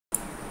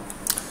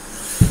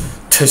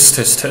Test,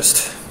 test,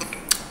 test.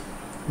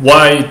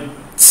 Why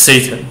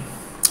Satan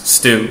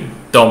still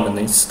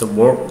dominates the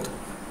world?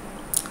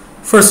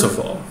 First of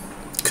all,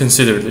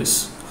 consider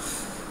this.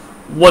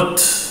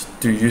 What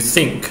do you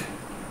think?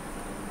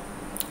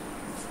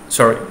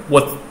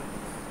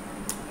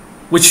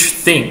 Which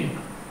thing,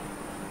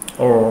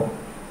 or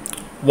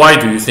why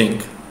do you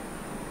think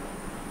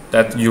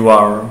that you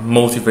are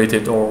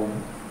motivated, or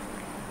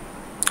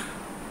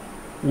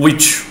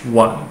which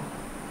one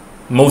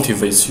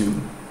motivates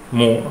you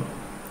more,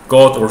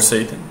 God or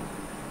Satan?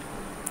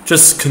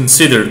 Just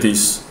consider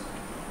this,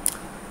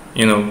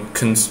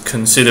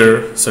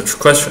 consider such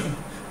question,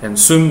 and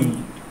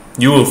soon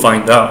you will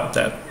find out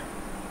that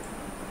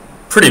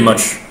pretty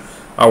much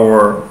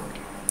our,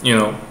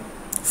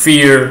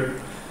 fear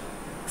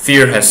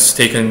has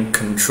taken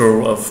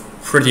control of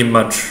pretty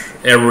much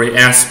every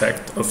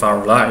aspect of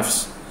our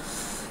lives.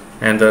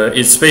 And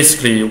it's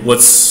basically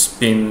what's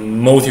been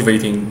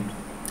motivating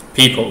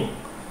people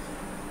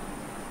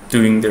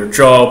doing their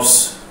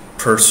jobs,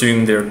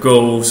 pursuing their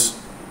goals,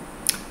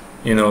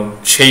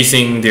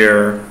 chasing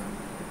their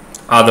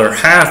other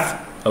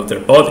half of their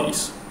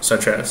bodies,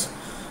 such as,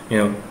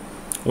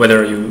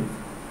 whether you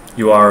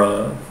are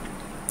a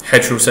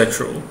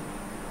heterosexual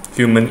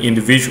human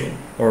individual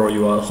or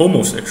you are a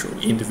homosexual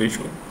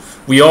individual.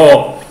 We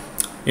all,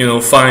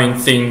 find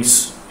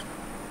things,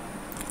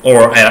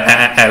 or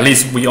at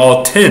least we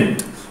all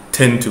tend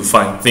to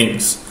find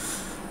things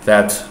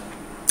that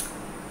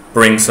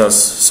brings us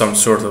some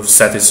sort of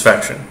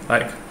satisfaction,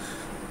 like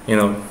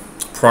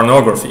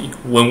pornography.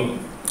 When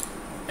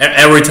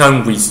every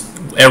time we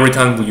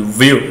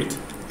view it,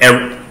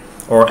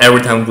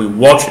 every time we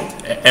watch it,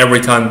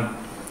 every time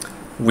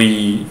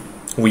we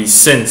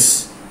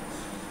sense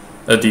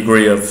a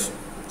degree of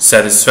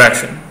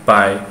satisfaction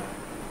by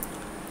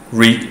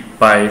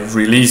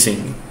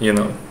releasing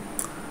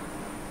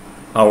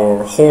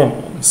our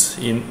hormones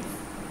in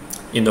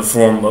the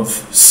form of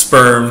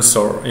sperms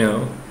or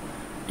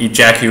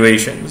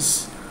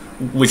ejaculations,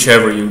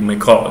 whichever you may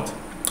call it,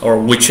 or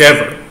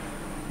whichever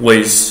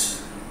ways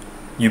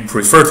you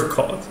prefer to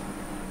call it.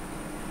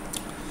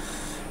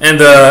 And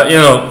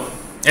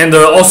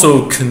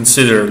also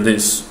consider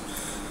this: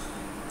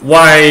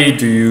 why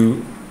do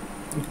you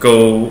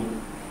go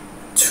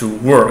to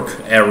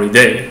work every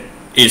day?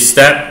 Is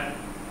that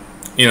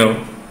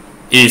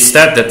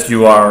that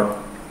you are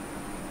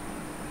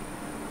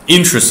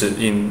interested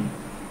in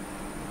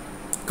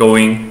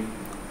going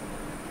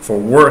for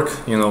work,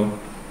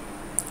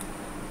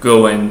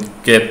 go and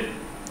get,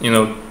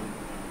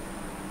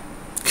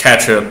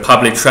 catch a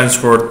public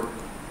transport,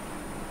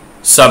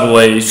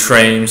 subway,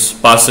 trains,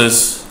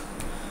 buses?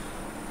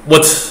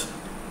 What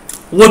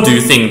do you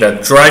think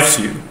that drives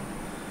you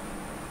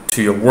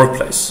to your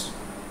workplace?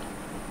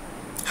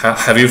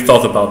 Have you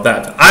thought about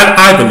that?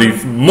 I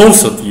believe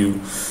most of you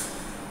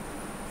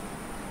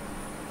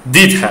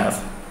did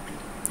have,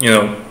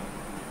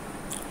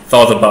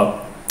 thought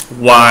about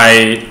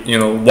why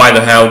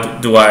the hell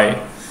do I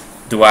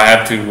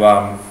have to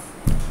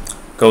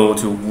go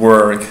to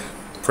work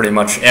pretty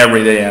much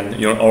every day,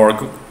 and or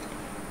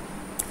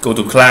go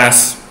to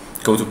class,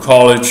 go to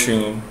college,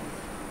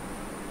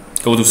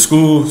 go to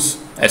schools,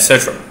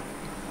 etc.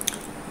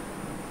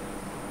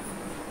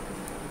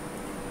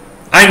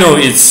 I know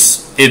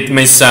it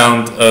may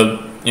sound a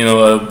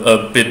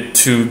bit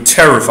too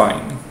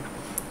terrifying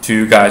to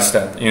you guys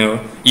that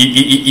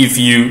if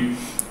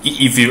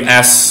you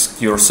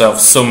ask yourself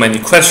so many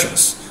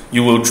questions,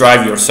 you will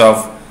drive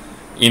yourself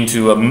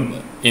into a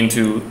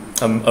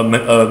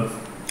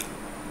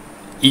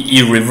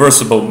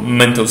irreversible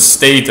mental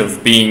state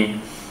of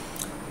being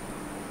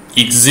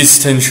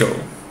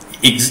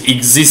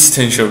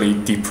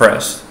existentially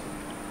depressed.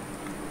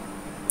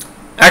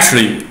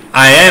 Actually,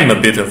 I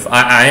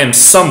am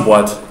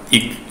somewhat,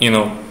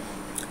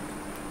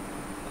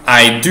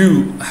 I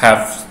do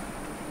have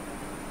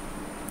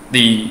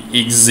the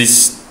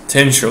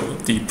existential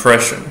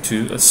depression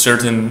to a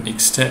certain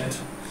extent,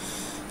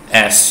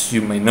 as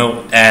you may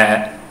know,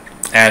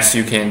 as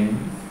you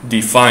can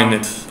define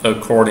it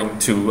according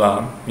to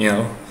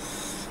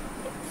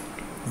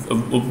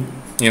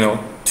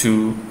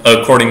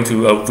according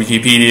to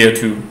Wikipedia,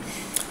 to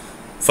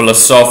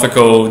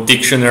philosophical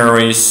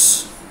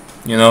dictionaries.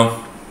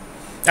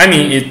 I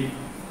mean,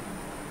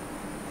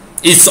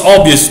 it's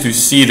obvious to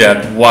see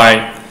that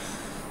why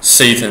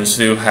Satan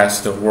still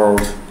has the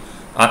world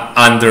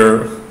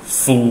under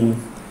full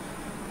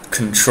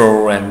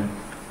control and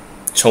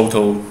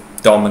total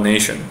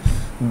domination,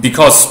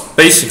 because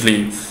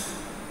basically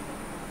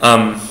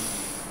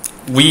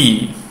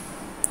we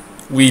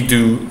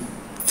do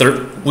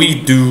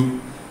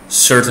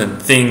certain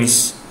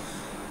things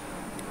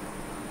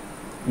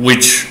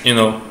which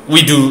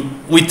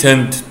we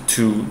tend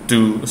to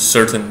do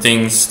certain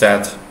things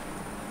that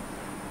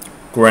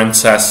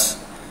grants us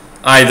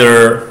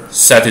either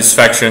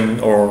satisfaction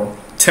or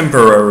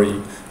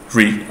temporary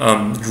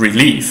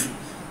relief.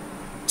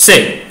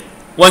 Say,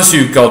 once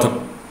you got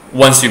the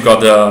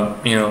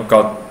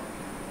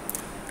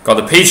got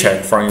a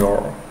paycheck from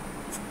your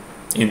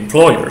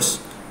employers,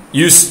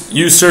 you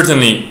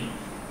certainly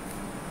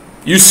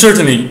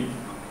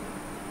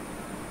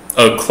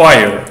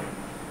acquire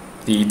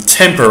the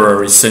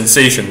temporary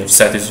sensation of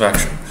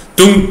satisfaction.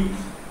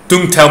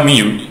 Don't tell me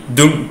you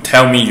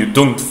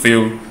don't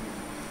feel,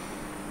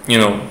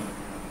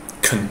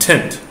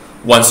 content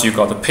once you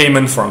got a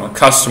payment from a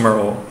customer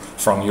or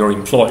from your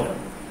employer.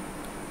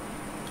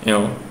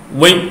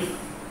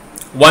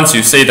 Once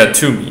you say that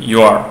to me,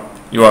 you are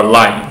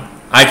lying.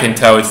 I can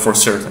tell it for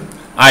certain.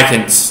 I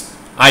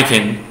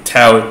can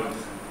tell it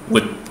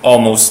with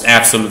almost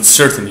absolute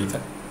certainty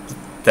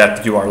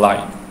that you are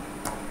lying.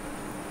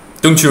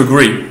 Don't you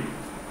agree?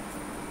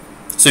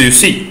 So you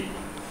see,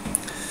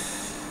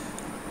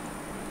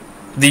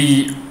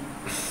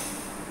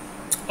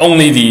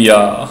 only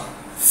the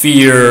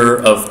fear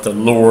of the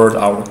Lord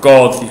our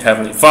God, the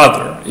Heavenly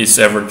Father, is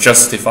ever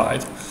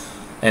justified,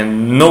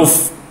 and no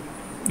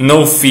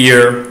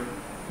fear,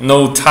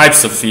 no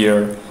types of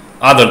fear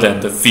other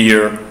than the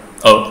fear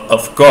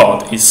of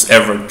God is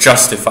ever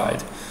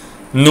justified,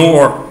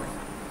 nor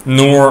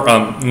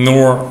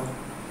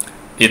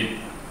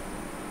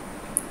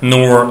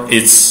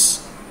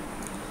it's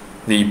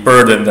the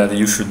burden that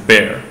you should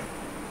bear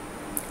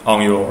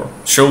on your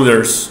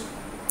shoulders,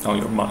 on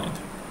your mind.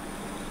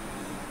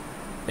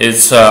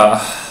 It's a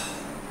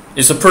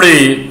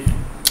pretty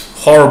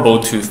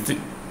horrible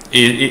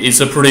it's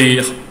a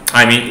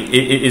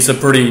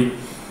pretty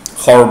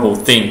horrible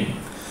thing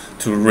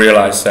to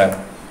realize that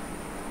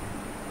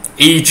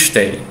each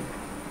day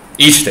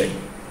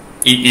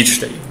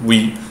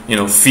we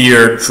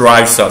fear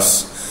drives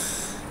us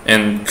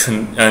and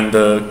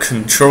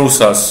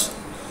controls us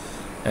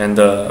and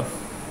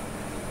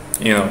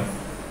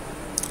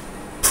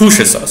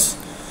pushes us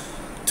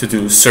to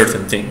do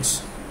certain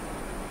things.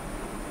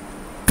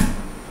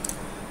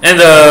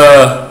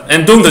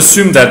 And don't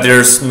assume that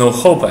there's no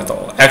hope at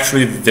all.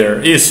 Actually,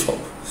 there is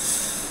hope,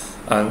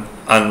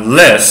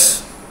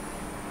 unless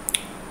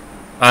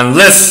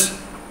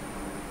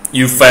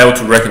you fail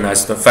to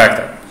recognize the fact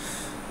that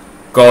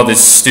God is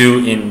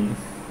still in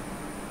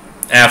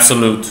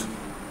absolute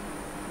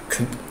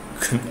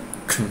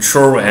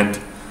control, and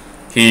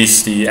He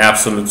is the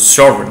absolute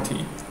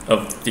sovereignty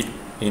of the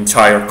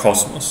entire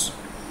cosmos.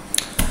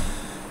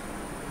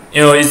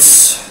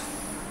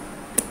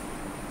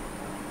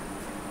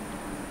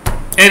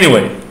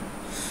 Anyway,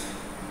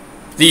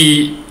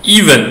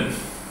 even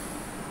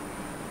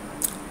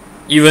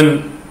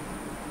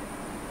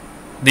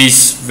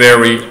this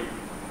very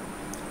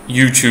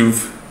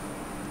YouTube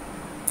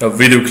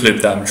video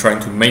clip that I'm trying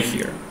to make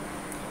here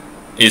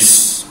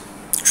is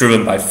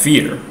driven by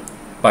fear,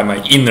 by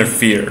my inner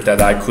fear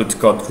that I could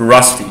got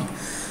rusty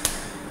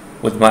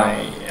with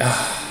my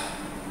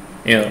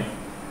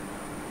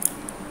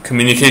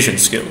communication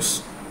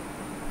skills,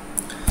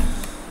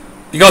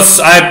 because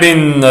I've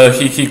been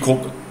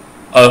hikikomori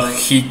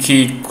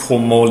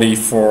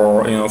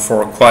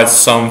for quite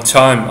some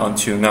time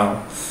until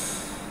now,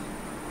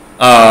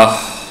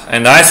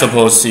 and I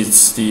suppose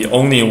it's the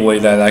only way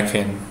that I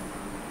can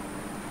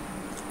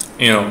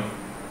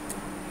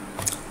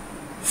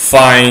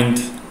find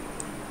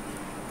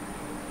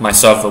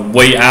myself a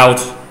way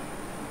out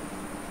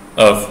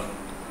of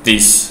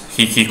this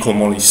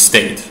hikikomori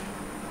state.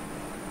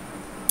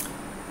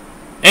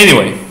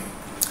 Anyway,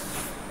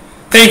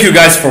 thank you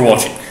guys for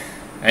watching.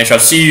 I shall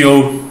see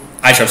you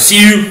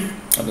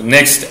on the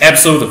next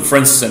episode of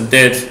Francis and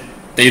Dead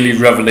Daily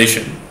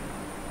Revelation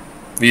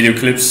video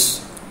clips.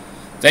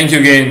 Thank you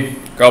again.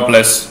 God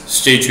bless.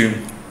 Stay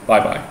tuned.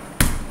 Bye bye.